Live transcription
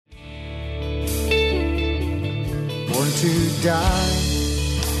born to die,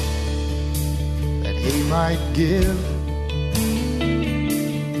 that he might give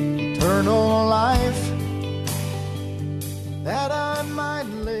eternal life, that I might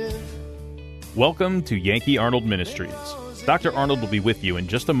live. Welcome to Yankee Arnold Ministries. Dr. Arnold will be with you in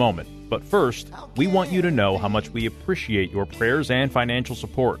just a moment, but first, we want you to know how much we appreciate your prayers and financial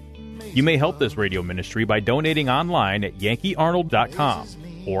support. You may help this radio ministry by donating online at yankeearnold.com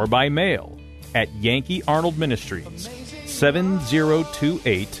or by mail at Yankee Arnold Ministries,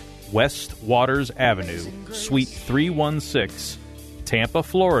 7028 West Waters Avenue, Suite 316, Tampa,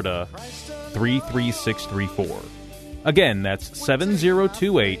 Florida, 33634. Again, that's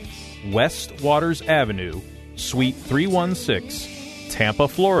 7028 West Waters Avenue, Suite 316, Tampa,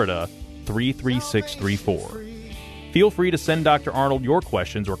 Florida, 33634. Feel free to send Dr. Arnold your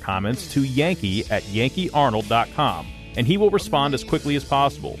questions or comments to Yankee at yankeearnold.com, and he will respond as quickly as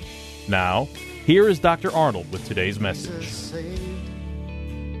possible. Now, here is Dr. Arnold with today's message.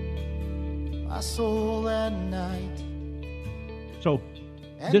 So,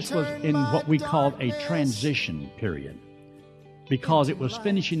 this was in what we called a transition period, because it was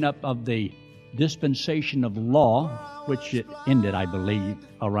finishing up of the dispensation of law, which it ended, I believe,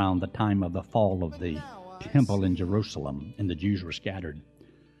 around the time of the fall of the temple in Jerusalem, and the Jews were scattered.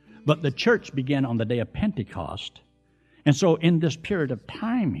 But the church began on the day of Pentecost, and so in this period of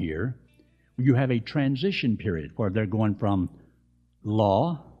time here, you have a transition period where they're going from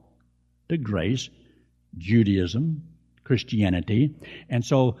law to grace, Judaism, Christianity, and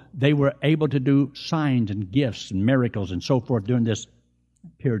so they were able to do signs and gifts and miracles and so forth during this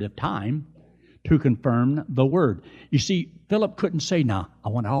period of time to confirm the Word. You see, Philip couldn't say, now, I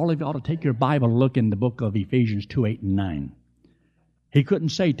want all of y'all to take your Bible and look in the book of Ephesians 2, 8, and 9. He couldn't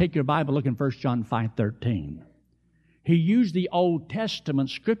say, take your Bible, look in 1 John 5, 13. He used the Old Testament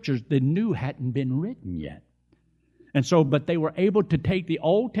scriptures. The New hadn't been written yet. And so, but they were able to take the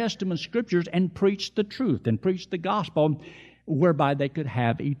Old Testament scriptures and preach the truth and preach the gospel whereby they could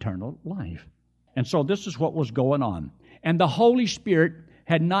have eternal life. And so this is what was going on. And the Holy Spirit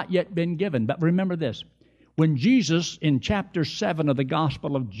had not yet been given. But remember this, when Jesus, in chapter 7 of the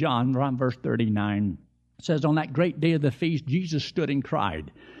Gospel of John, around verse 39, says, on that great day of the feast, Jesus stood and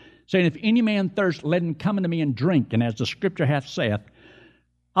cried, saying, if any man thirst, let him come unto me and drink. And as the scripture hath saith,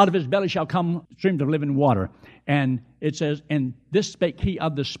 out of his belly shall come streams of living water. And it says, and this spake he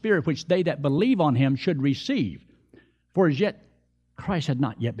of the Spirit, which they that believe on him should receive. For as yet Christ had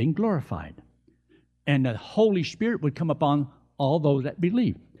not yet been glorified. And the Holy Spirit would come upon all those that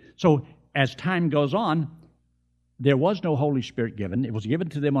believe. So as time goes on, there was no Holy Spirit given. It was given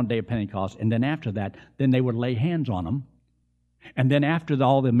to them on the day of Pentecost. And then after that, then they would lay hands on them. And then after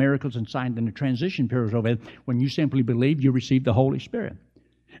all the miracles and signs and the transition period was over, when you simply believe, you receive the Holy Spirit.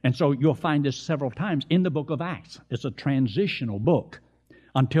 And so you'll find this several times in the book of Acts. It's a transitional book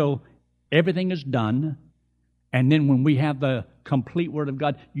until everything is done. And then when we have the complete Word of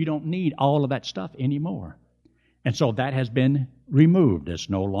God, you don't need all of that stuff anymore. And so that has been removed. It's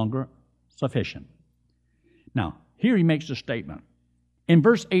no longer sufficient. Now, here he makes a statement. In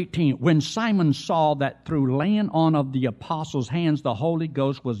verse 18, when Simon saw that through laying on of the apostles' hands the Holy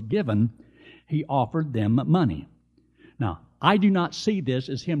Ghost was given, he offered them money. Now, I do not see this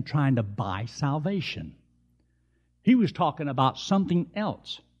as him trying to buy salvation. He was talking about something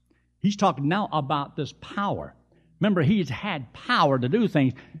else. He's talking now about this power. Remember, he's had power to do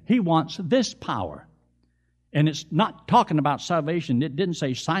things. He wants this power. And it's not talking about salvation. It didn't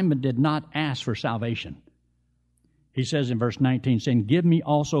say Simon did not ask for salvation. He says in verse 19, saying, give me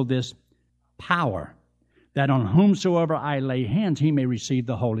also this power, that on whomsoever I lay hands, he may receive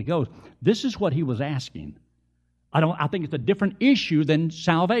the Holy Ghost. This is what he was asking. I think it's a different issue than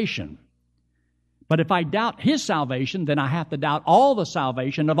salvation. But if I doubt his salvation, then I have to doubt all the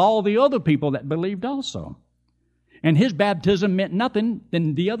salvation of all the other people that believed also. And his baptism meant nothing,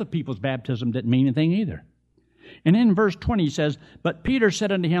 then the other people's baptism didn't mean anything either. And in verse 20 he says, but Peter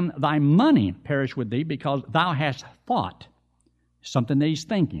said unto him, thy money perish with thee, because thou hast thought, something that he's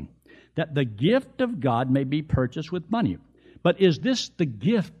thinking, that the gift of God may be purchased with money. But is this the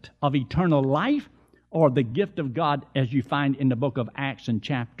gift of eternal life, or the gift of God as you find in the book of Acts in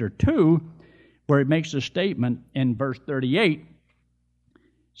chapter 2, where it makes a statement in verse 38,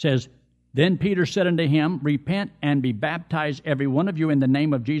 says, then Peter said unto him, repent and be baptized every one of you in the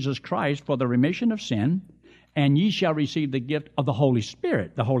name of Jesus Christ for the remission of sin, and ye shall receive the gift of the Holy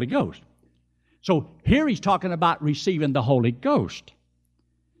Spirit, the Holy Ghost. So here he's talking about receiving the Holy Ghost.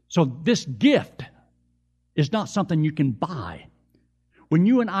 So this gift is not something you can buy. When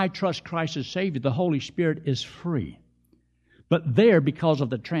you and I trust Christ as Savior, the Holy Spirit is free. But there, because of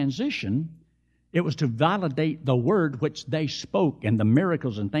the transition, It was to validate the word which they spoke and the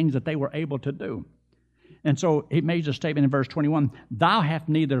miracles and things that they were able to do. And so he made a statement in verse 21, thou hast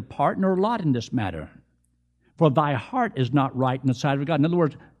neither part nor lot in this matter, for thy heart is not right in the sight of God. In other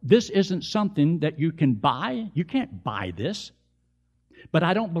words, this isn't something that you can buy. You can't buy this. But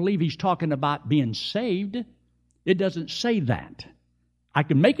I don't believe he's talking about being saved. It doesn't say that. I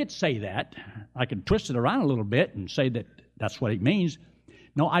can make it say that. I can twist it around a little bit and say that that's what it means.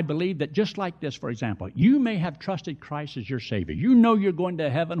 No, I believe that just like this, for example, you may have trusted Christ as your Savior. You know you're going to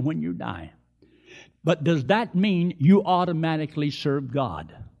heaven when you die. But does that mean you automatically serve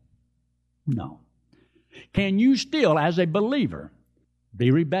God? No. Can you still, as a believer, be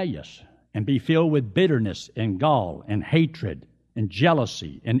rebellious and be filled with bitterness and gall and hatred and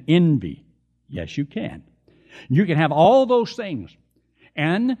jealousy and envy? Yes, you can. You can have all those things.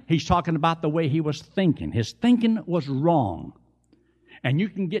 And he's talking about the way he was thinking. His thinking was wrong. And you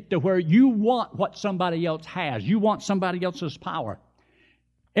can get to where you want what somebody else has. You want somebody else's power.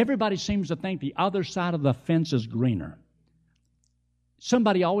 Everybody seems to think the other side of the fence is greener.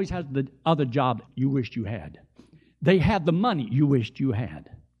 Somebody always has the other job you wished you had. They have the money you wished you had.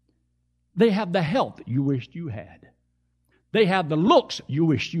 They have the health you wished you had. They have the looks you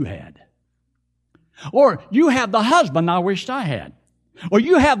wished you had. Or you have the husband I wished I had. Or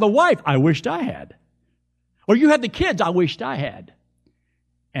you have the wife I wished I had. Or you have the kids I wished I had.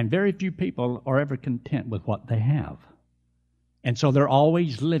 And very few people are ever content with what they have. And so they're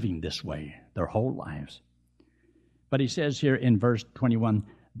always living this way their whole lives. But he says here in verse 21,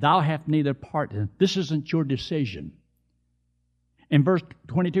 thou hast neither part. This isn't your decision. In verse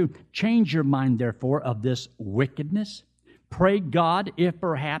 22, change your mind, therefore, of this wickedness. Pray God, if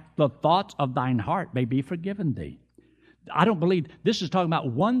perhaps the thoughts of thine heart may be forgiven thee. I don't believe this is talking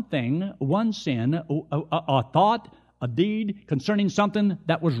about one thing, one sin, a thought, a deed concerning something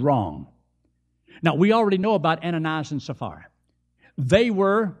that was wrong. Now, we already know about Ananias and Sapphira. They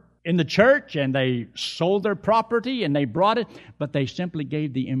were in the church and they sold their property and they brought it, but they simply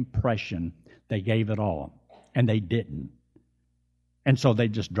gave the impression they gave it all, and they didn't. And so they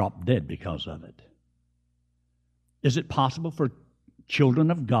just dropped dead because of it. Is it possible for children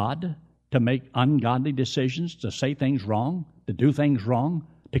of God to make ungodly decisions, to say things wrong, to do things wrong,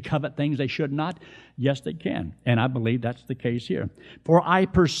 to covet things they should not? Yes, they can. And I believe that's the case here. For I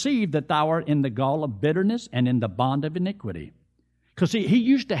perceive that thou art in the gall of bitterness and in the bond of iniquity. Because see, he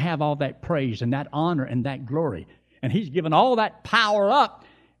used to have all that praise and that honor and that glory. And he's given all that power up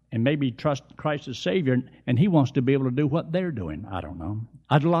and maybe trust Christ as Savior. And he wants to be able to do what they're doing. I don't know.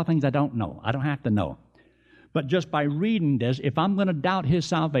 I do a lot of things I don't know. I don't have to know. But just by reading this, if I'm going to doubt his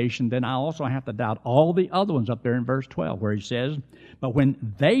salvation, then I also have to doubt all the other ones up there in verse 12 where he says, but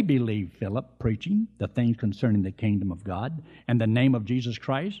when they believed Philip preaching the things concerning the kingdom of God and the name of Jesus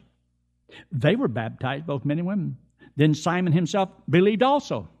Christ, they were baptized, both men and women. Then Simon himself believed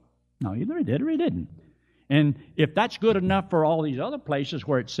also. No, either he did or he didn't. And if that's good enough for all these other places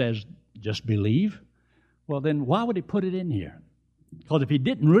where it says just believe, well then why would he put it in here? Because if he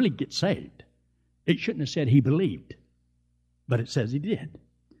didn't really get saved, it shouldn't have said he believed, but it says he did.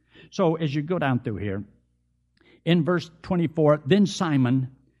 So as you go down through here, in verse 24, then Simon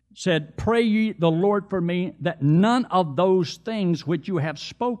said, pray ye the Lord for me, that none of those things which you have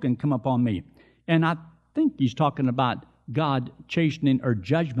spoken come upon me. And I think he's talking about God chastening or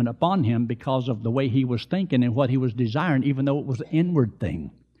judgment upon him because of the way he was thinking and what he was desiring, even though it was an inward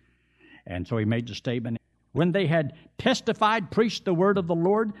thing. And so he made the statement, when they had testified, preached the word of the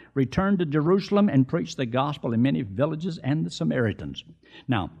Lord, returned to Jerusalem and preached the gospel in many villages and the Samaritans.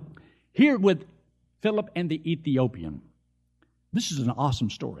 Now, here with Philip and the Ethiopian, this is an awesome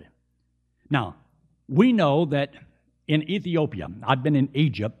story. Now, we know that in Ethiopia, I've been in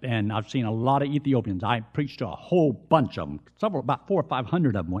Egypt and I've seen a lot of Ethiopians. I preached to a whole bunch of them, about 400 or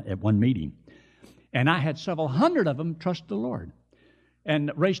 500 of them at one meeting. And I had several hundred of them trust the Lord.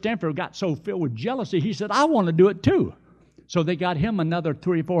 And Ray Stanford got so filled with jealousy, he said, I want to do it too. So they got him another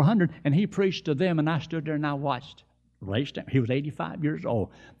 300 or 400, and he preached to them, and I stood there and I watched. Ray Stanford, he was 85 years old,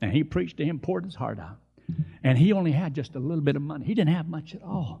 and he preached to him, poured his heart out. And he only had just a little bit of money. He didn't have much at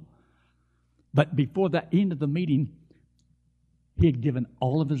all. But before the end of the meeting, he had given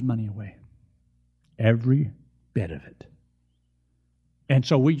all of his money away. Every bit of it. And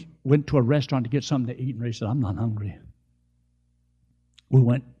so we went to a restaurant to get something to eat, and Ray said, I'm not hungry. We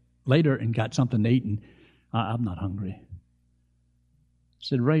went later and got something to eat, and I'm not hungry. I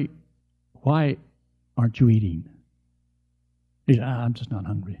said, Ray, why aren't you eating? He said, I'm just not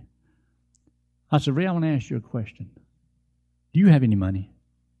hungry. I said, Ray, I want to ask you a question. Do you have any money?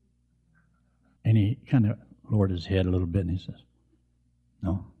 And he kind of lowered his head a little bit, and he says,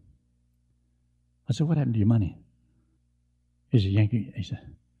 no. I said, what happened to your money? He's a Yankee. He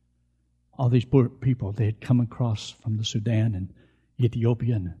said, all these poor people, they had come across from the Sudan and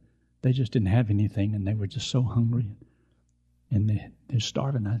Ethiopia, and they just didn't have anything, and they were just so hungry. And they're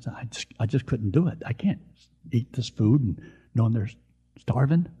starving. I just couldn't do it. I can't eat this food and knowing they're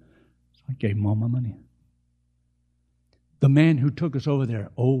starving. So I gave them all my money. The man who took us over there,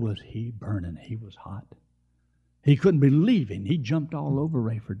 oh, was he burning. He was hot. He couldn't believe it. He jumped all over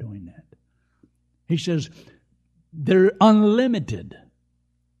Ray for doing that. He says, they're unlimited.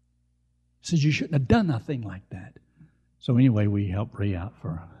 He says, you shouldn't have done a thing like that. So anyway, we helped Ray out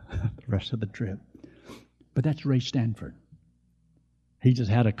for the rest of the trip. But that's Ray Stanford. He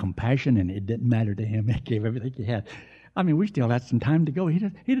just had a compassion, and it didn't matter to him. He gave everything he had. I mean, we still had some time to go. He'd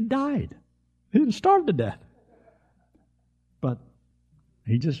have died. He'd have starved to death. But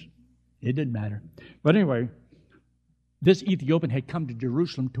it didn't matter. But anyway, this Ethiopian had come to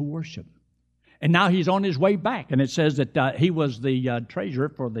Jerusalem to worship. And now he's on his way back. And it says that he was the treasurer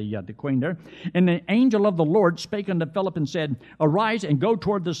for the queen there. And the angel of the Lord spake unto Philip and said, Arise and go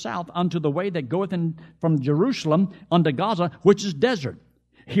toward the south unto the way that goeth in from Jerusalem unto Gaza, which is desert.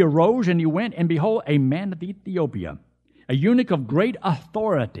 He arose and he went, and behold, a man of Ethiopia, a eunuch of great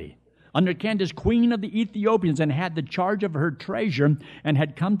authority, under Candace, queen of the Ethiopians, and had the charge of her treasure, and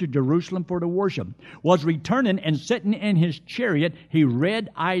had come to Jerusalem for to worship, was returning, and sitting in his chariot, he read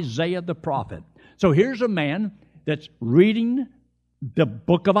Isaiah the prophet. So here's a man that's reading the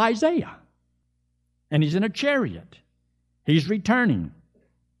book of Isaiah, and he's in a chariot. He's returning.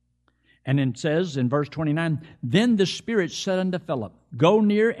 And it says in verse 29, Then the Spirit said unto Philip, Go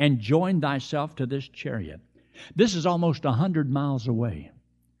near and join thyself to this chariot. This is almost 100 miles away.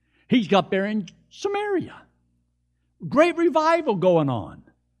 He's got there in Samaria. Great revival going on.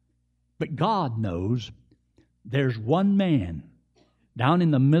 But God knows there's one man down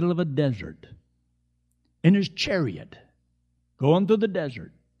in the middle of a desert in his chariot going through the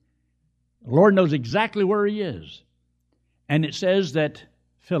desert. The Lord knows exactly where he is. And it says that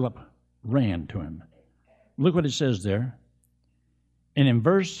Philip ran to him. Look what it says there. And in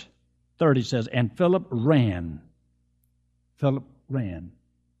verse 30 it says, And Philip ran. Philip ran.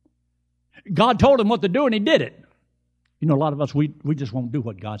 God told him what to do, and he did it. You know, a lot of us, we just won't do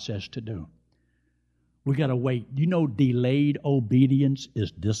what God says to do. We got to wait. You know, delayed obedience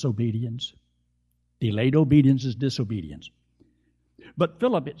is disobedience. Delayed obedience is disobedience. But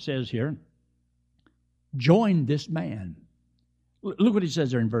Philip, it says here, joined this man. Look what he says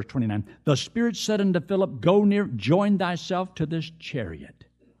there in verse 29. The Spirit said unto Philip, Go near, join thyself to this chariot.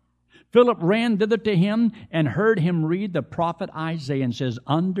 Philip ran thither to him and heard him read the prophet Isaiah, and says,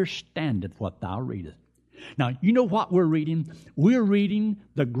 Understandeth what thou readest. Now, you know what we're reading? We're reading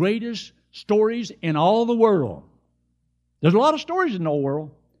the greatest stories in all the world. There's a lot of stories in the whole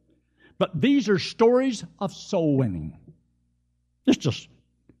world, but these are stories of soul winning. It's just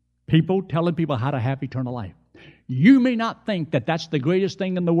people telling people how to have eternal life. You may not think that that's the greatest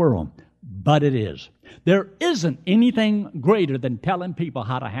thing in the world, but it is. There isn't anything greater than telling people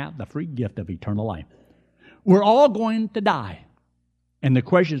how to have the free gift of eternal life. We're all going to die. And the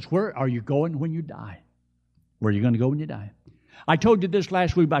question is, where are you going when you die? Where are you going to go when you die? I told you this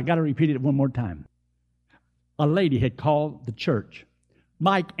last week, but I got to repeat it one more time. A lady had called the church.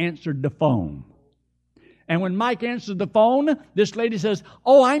 Mike answered the phone. And when Mike answered the phone, this lady says,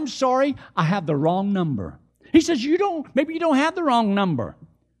 Oh, I'm sorry, I have the wrong number. He says, maybe you don't have the wrong number.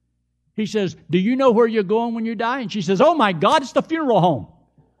 He says, Do you know where you're going when you die? And she says, Oh my God, it's the funeral home.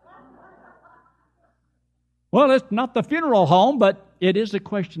 Well, it's not the funeral home, but it is a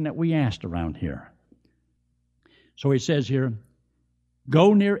question that we asked around here. So he says here,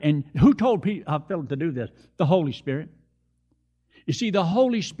 Go near, and who told Philip to do this? The Holy Spirit. You see, the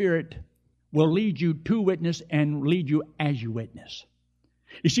Holy Spirit will lead you to witness and lead you as you witness.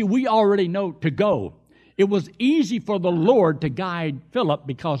 You see, we already know to go. It was easy for the Lord to guide Philip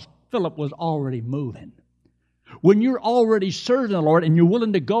because Philip was already moving. When you're already serving the Lord and you're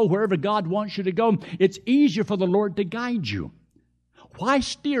willing to go wherever God wants you to go, it's easier for the Lord to guide you. Why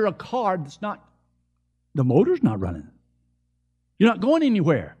steer a car that's not, the motor's not running? You're not going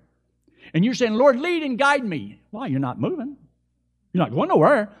anywhere. And you're saying, Lord, lead and guide me. Why? You're not moving. You're not going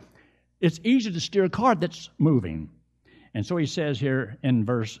nowhere. It's easy to steer a car that's moving. And so he says here in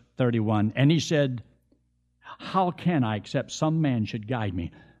verse 31, And he said, How can I except some man should guide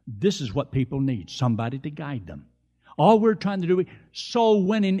me? This is what people need, somebody to guide them. All we're trying to do, soul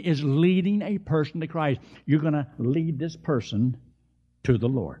winning, is leading a person to Christ. You're going to lead this person to the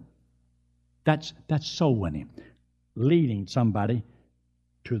Lord. That's soul winning, leading somebody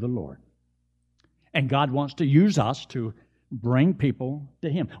to the Lord. And God wants to use us to bring people to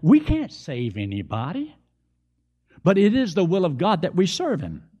Him. We can't save anybody, but it is the will of God that we serve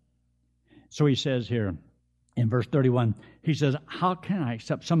Him. So he says here in verse 31, he says, how can I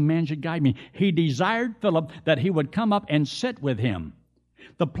except some man should guide me? He desired Philip that he would come up and sit with him.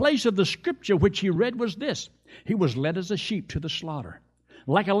 The place of the scripture which he read was this: he was led as a sheep to the slaughter.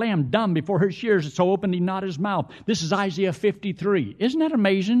 Like a lamb dumb before her shears, so opened he not his mouth. This is Isaiah 53. Isn't that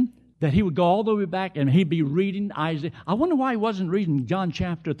amazing? That he would go all the way back and he'd be reading Isaiah. I wonder why he wasn't reading John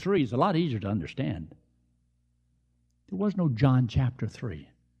chapter 3. It's a lot easier to understand. There was no John chapter 3.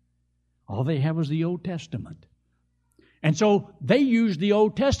 All they had was the Old Testament. And so they used the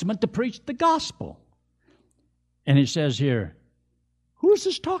Old Testament to preach the gospel. And it says here, who is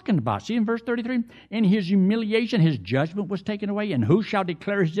this talking about? See in verse 33, in his humiliation his judgment was taken away, and who shall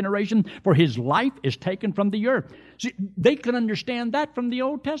declare his generation? For his life is taken from the earth. See, they could understand that from the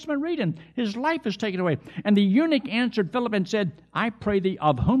Old Testament reading. His life is taken away. And the eunuch answered Philip and said, I pray thee,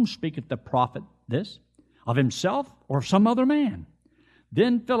 of whom speaketh the prophet this? Of himself or of some other man?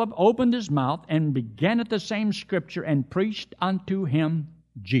 Then Philip opened his mouth and began at the same scripture and preached unto him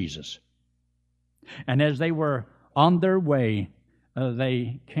Jesus. And as they were on their way,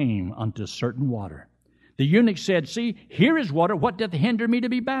 they came unto certain water. The eunuch said, see, here is water. What doth hinder me to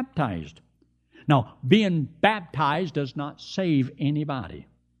be baptized? Now, being baptized does not save anybody.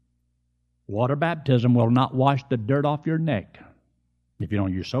 Water baptism will not wash the dirt off your neck if you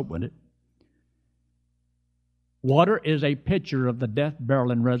don't use soap with it. Water is a picture of the death,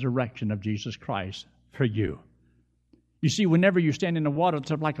 burial, and resurrection of Jesus Christ for you. You see, whenever you stand in the water,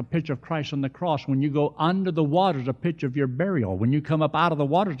 it's like a picture of Christ on the cross. When you go under the water, it's a picture of your burial. When you come up out of the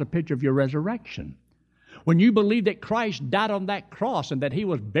water, it's a picture of your resurrection. When you believe that Christ died on that cross and that He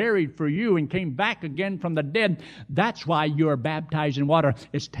was buried for you and came back again from the dead, that's why you are baptized in water.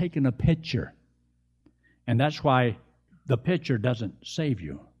 It's taking a picture. And that's why the picture doesn't save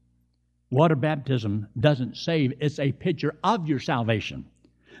you. Water baptism doesn't save. It's a picture of your salvation.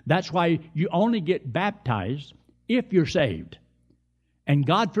 That's why you only get baptized if you're saved. And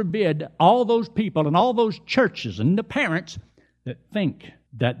God forbid all those people and all those churches and the parents that think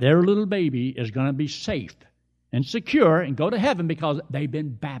that their little baby is going to be safe and secure and go to heaven because they've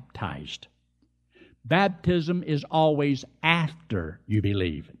been baptized. Baptism is always after you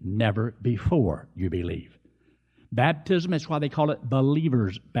believe, never before you believe. Baptism, that's why they call it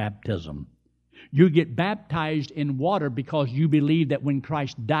believer's baptism. You get baptized in water because you believe that when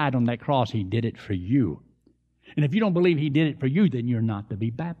Christ died on that cross, He did it for you. And if you don't believe He did it for you, then you're not to be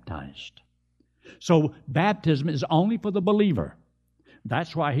baptized. So baptism is only for the believer.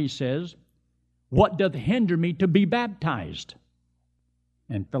 That's why he says, what doth hinder me to be baptized?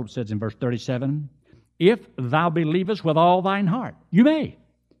 And Philip says in verse 37, if thou believest with all thine heart, you may.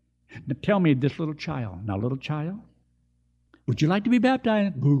 Now tell me this little child. Now, little child, would you like to be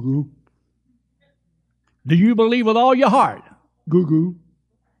baptized? Goo-goo. Do you believe with all your heart? Goo-goo.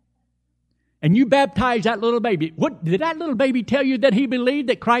 And you baptize that little baby. What did that little baby tell you? That he believed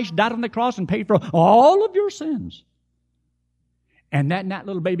that Christ died on the cross and paid for all of your sins? And that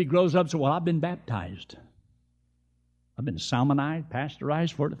little baby grows up and says, well, I've been baptized. I've been salmonized,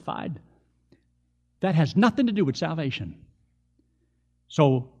 pasteurized, fortified. That has nothing to do with salvation.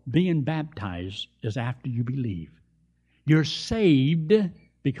 So being baptized is after you believe. You're saved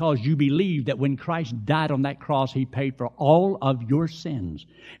because you believe that when Christ died on that cross, He paid for all of your sins.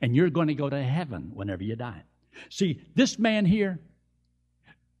 And you're going to go to heaven whenever you die. See, this man here,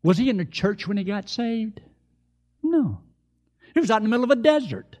 was he in the church when he got saved? No. He was out in the middle of a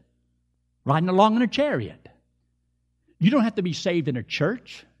desert, riding along in a chariot. You don't have to be saved in a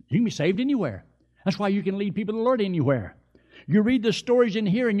church. You can be saved anywhere. That's why you can lead people to the Lord anywhere. You read the stories in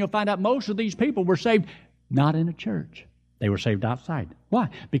here and you'll find out most of these people were saved not in a church. They were saved outside. Why?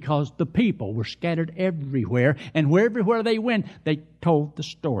 Because the people were scattered everywhere, and everywhere they went, they told the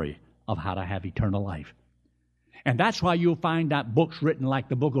story of how to have eternal life. And that's why you'll find out books written like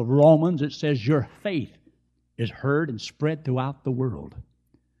the book of Romans. It says your faith is heard and spread throughout the world.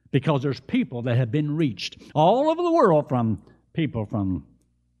 Because there's people that have been reached all over the world from people from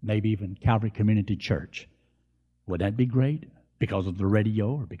maybe even Calvary Community Church. Would that be great? Because of the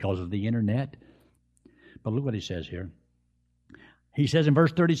radio or because of the internet? But look what he says here. He says in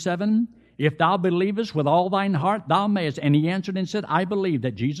verse 37, if thou believest with all thine heart, thou mayest. And he answered and said, I believe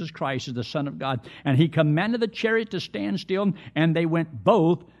that Jesus Christ is the Son of God. And he commanded the chariot to stand still, and they went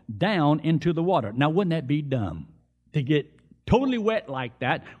both down into the water. Now, wouldn't that be dumb to get totally wet like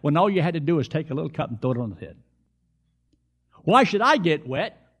that when all you had to do is take a little cup and throw it on the head? Why should I get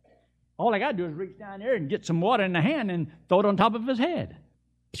wet? All I got to do is reach down there and get some water in the hand and throw it on top of his head.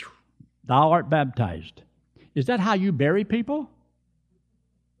 Thou art baptized. Is that how you bury people?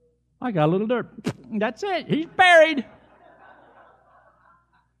 I got a little dirt. That's it. He's buried.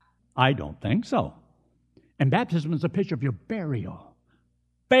 I don't think so. And baptism is a picture of your burial.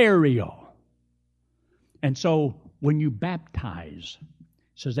 Burial. And so when you baptize, it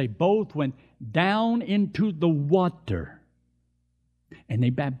says they both went down into the water and they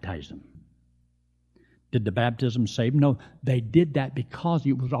baptized him. Did the baptism save him? No, they did that because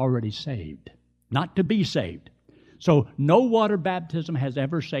he was already saved, not to be saved. So no water baptism has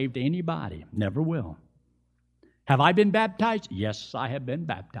ever saved anybody. Never will. Have I been baptized? Yes, I have been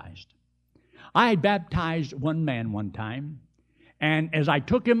baptized. I had baptized one man one time, and as I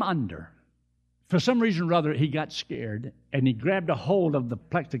took him under, for some reason or other, he got scared, and he grabbed a hold of the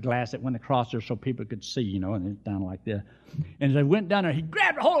plexiglass that went across there so people could see, and it's down like this. And as I went down there, he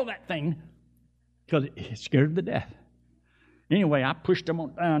grabbed a hold of that thing because it scared him to death. Anyway, I pushed him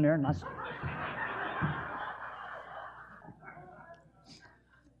on down there, and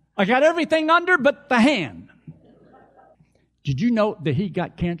I got everything under but the hand. Did you know that he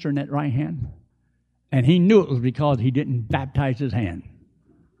got cancer in that right hand? And he knew it was because he didn't baptize his hand.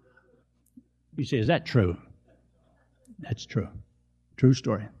 You say, is that true? That's true. True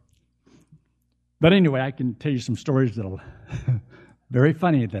story. But anyway, I can tell you some stories that are very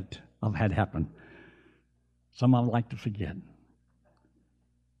funny that I've had happen. Some I would like to forget.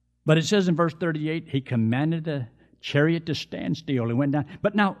 But it says in verse 38, he commanded the chariot to stand still. He went down.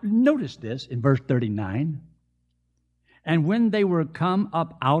 But now, notice this in verse 39. And when they were come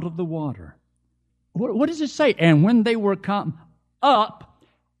up out of the water. What does it say? And when they were come up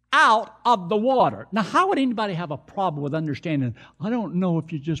out of the water. Now, how would anybody have a problem with understanding, I don't know if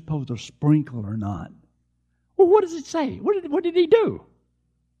you're just supposed to sprinkle or not? Well, what does it say? What did he do?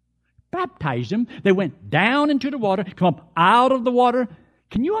 Baptized him. They went down into the water, come up out of the water.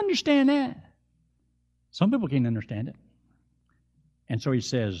 Can you understand that? Some people can't understand it. And so he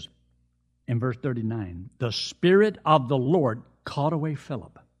says in verse 39, the Spirit of the Lord caught away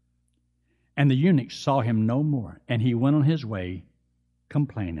Philip. And the eunuch saw him no more, and he went on his way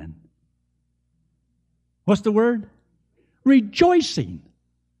complaining. What's the word? Rejoicing.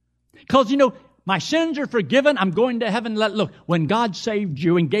 Because, my sins are forgiven. I'm going to heaven. Look, when God saved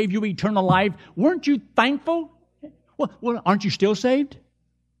you and gave you eternal life, weren't you thankful? Well, aren't you still saved?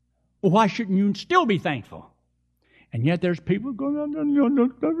 Well, why shouldn't you still be thankful? And yet there's people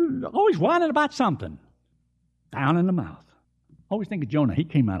going, always whining about something. Down in the mouth. Always think of Jonah. He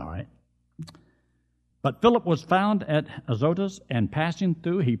came out all right. But Philip was found at Azotus, and passing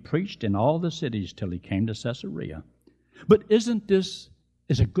through, he preached in all the cities till he came to Caesarea. But isn't this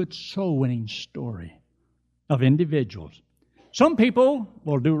a good soul-winning story of individuals? Some people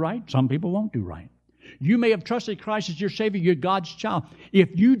will do right. Some people won't do right. You may have trusted Christ as your Savior. You're God's child.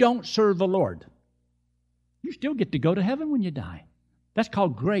 If you don't serve the Lord, you still get to go to heaven when you die. That's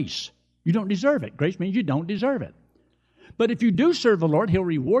called grace. You don't deserve it. Grace means you don't deserve it. But if you do serve the Lord, He'll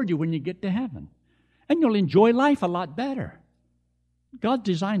reward you when you get to heaven. And you'll enjoy life a lot better. God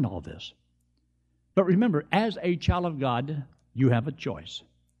designed all this. But remember, as a child of God, you have a choice.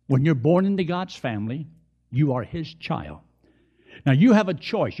 When you're born into God's family, you are His child. Now, you have a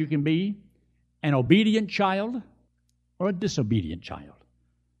choice. You can be an obedient child or a disobedient child.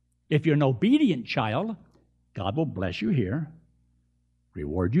 If you're an obedient child, God will bless you here,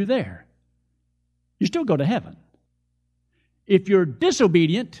 reward you there. You still go to heaven. If you're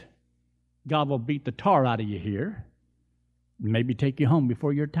disobedient, God will beat the tar out of you here, maybe take you home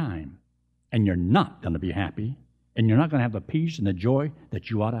before your time, and you're not going to be happy, and you're not going to have the peace and the joy that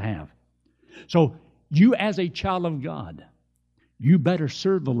you ought to have. So you as a child of God, you better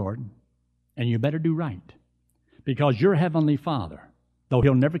serve the Lord, and you better do right, because your Heavenly Father, though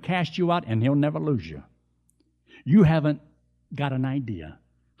He'll never cast you out and He'll never lose you, you haven't got an idea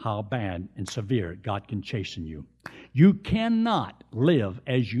how bad and severe God can chasten you. You cannot live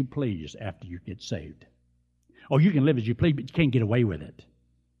as you please after you get saved. Oh, you can live as you please, but you can't get away with it.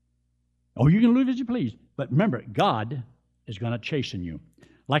 Oh, you can live as you please. But remember, God is going to chasten you.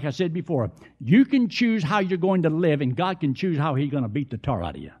 Like I said before, you can choose how you're going to live, and God can choose how He's going to beat the tar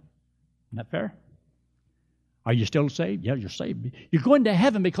out of you. Isn't that fair? Are you still saved? Yeah, you're saved. You're going to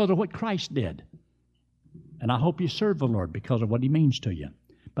heaven because of what Christ did. And I hope you serve the Lord because of what He means to you.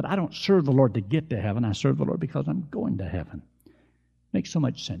 But I don't serve the Lord to get to heaven. I serve the Lord because I'm going to heaven. Makes so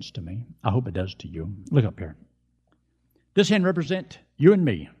much sense to me. I hope it does to you. Look up here. This hand represents you and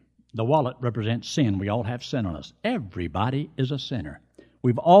me. The wallet represents sin. We all have sin on us. Everybody is a sinner.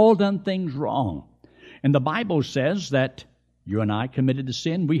 We've all done things wrong. And the Bible says that you and I committed the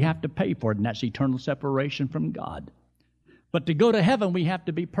sin. We have to pay for it, and that's eternal separation from God. But to go to heaven, we have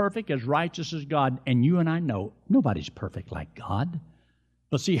to be perfect, as righteous as God. And you and I know nobody's perfect like God.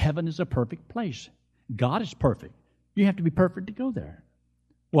 But see, heaven is a perfect place. God is perfect. You have to be perfect to go there.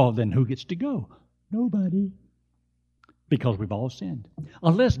 Well, then who gets to go? Nobody. Because we've all sinned.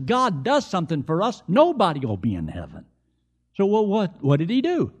 Unless God does something for us, nobody will be in heaven. So what did He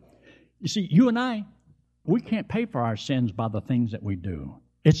do? You see, you and I, we can't pay for our sins by the things that we do.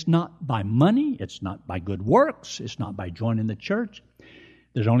 It's not by money. It's not by good works. It's not by joining the church.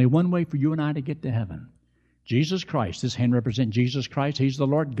 There's only one way for you and I to get to heaven. Jesus Christ, this hand represents Jesus Christ. He's the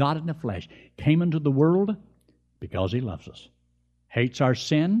Lord God in the flesh. Came into the world because He loves us. Hates our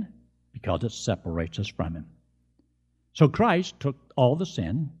sin because it separates us from Him. So Christ took all the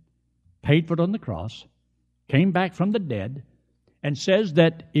sin, paid for it on the cross, came back from the dead, and says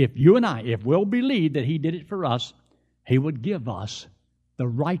that if you and I, if we'll believe that He did it for us, He would give us the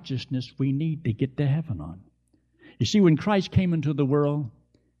righteousness we need to get to heaven on. You see, when Christ came into the world,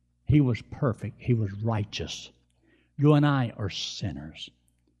 He was perfect. He was righteous. You and I are sinners.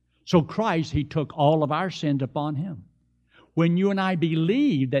 So Christ, He took all of our sins upon Him. When you and I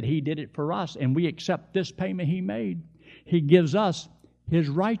believe that He did it for us and we accept this payment He made, He gives us His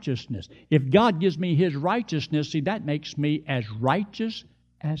righteousness. If God gives me His righteousness, see, that makes me as righteous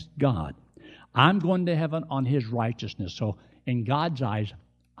as God. I'm going to heaven on His righteousness. So in God's eyes,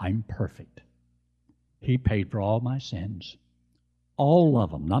 I'm perfect. He paid for all my sins. All of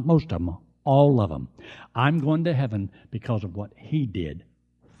them, not most of them, all of them. I'm going to heaven because of what He did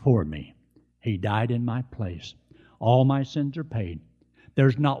for me. He died in my place. All my sins are paid.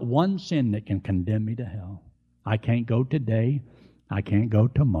 There's not one sin that can condemn me to hell. I can't go today. I can't go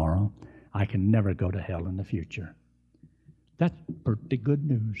tomorrow. I can never go to hell in the future. That's pretty good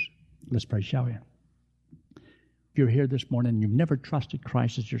news. Let's pray, shall we? If you're here this morning and you've never trusted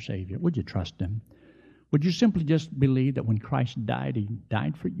Christ as your Savior, would you trust Him? Would you simply just believe that when Christ died, He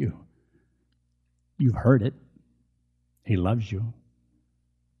died for you? You've heard it. He loves you.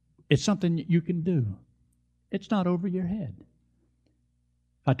 It's something that you can do. It's not over your head.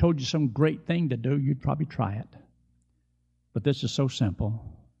 If I told you some great thing to do, you'd probably try it. But this is so simple.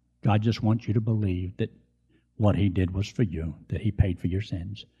 God just wants you to believe that what He did was for you, that He paid for your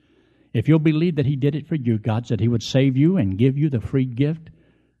sins. If you'll believe that He did it for you, God said He would save you and give you the free gift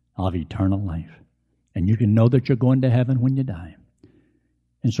of eternal life. And you can know that you're going to heaven when you die.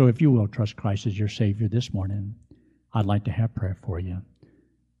 And so if you will trust Christ as your Savior this morning, I'd like to have prayer for you.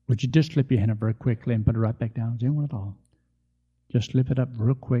 Would you just slip your hand up very quickly and put it right back down? Is anyone at all? Just slip it up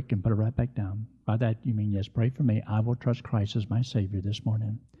real quick and put it right back down. By that you mean, yes, pray for me. I will trust Christ as my Savior this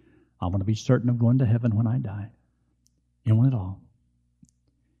morning. I want to be certain of going to heaven when I die. Anyone at all?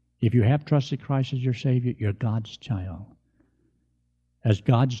 If you have trusted Christ as your Savior, you're God's child. As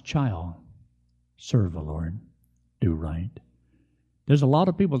God's child, serve the Lord. Do right. There's a lot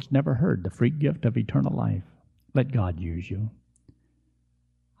of people that's never heard the free gift of eternal life. Let God use you.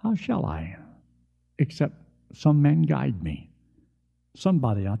 How shall I? Except some man guide me.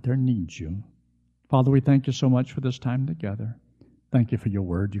 Somebody out there needs you. Father, we thank you so much for this time together. Thank you for your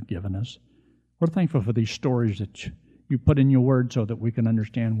word you've given us. We're thankful for these stories that you put in your word so that we can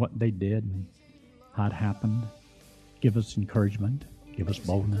understand what they did and how it happened. Give us encouragement. Give us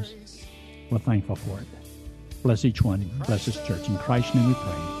boldness. We're thankful for it. Bless each one. Bless this church. In Christ's name we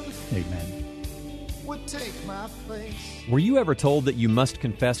pray. Amen. Were you ever told that you must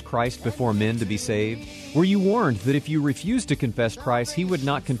confess Christ before men to be saved? Were you warned that if you refused to confess Christ, He would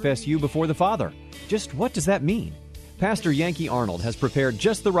not confess you before the Father? Just what does that mean? Pastor Yankee Arnold has prepared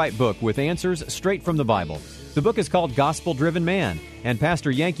just the right book with answers straight from the Bible. The book is called Gospel Driven Man, and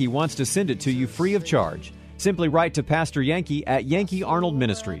Pastor Yankee wants to send it to you free of charge. Simply write to Pastor Yankee at Yankee Arnold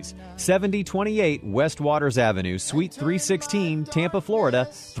Ministries, 7028 West Waters Avenue, Suite 316, Tampa, Florida,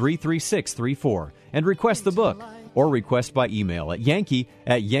 33634, and request the book, or request by email at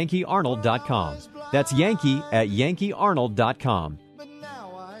yankee@yankeearnold.com. That's yankee@yankeearnold.com.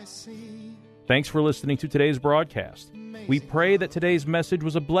 Thanks for listening to today's broadcast. We pray that today's message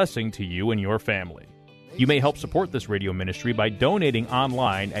was a blessing to you and your family. You may help support this radio ministry by donating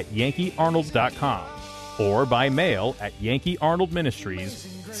online at yankeearnold.com or by mail at Yankee Arnold Ministries,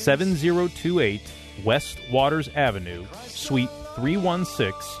 7028 West Waters Avenue, Suite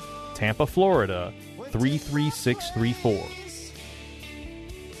 316, Tampa, Florida, 33634.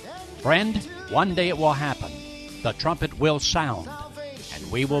 Friend, one day it will happen. The trumpet will sound,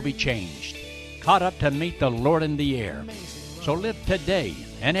 and we will be changed, caught up to meet the Lord in the air. So live today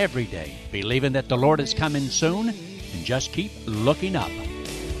and every day, believing that the Lord is coming soon, and just keep looking up.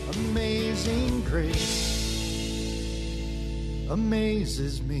 Amazing grace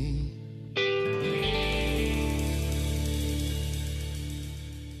amazes me.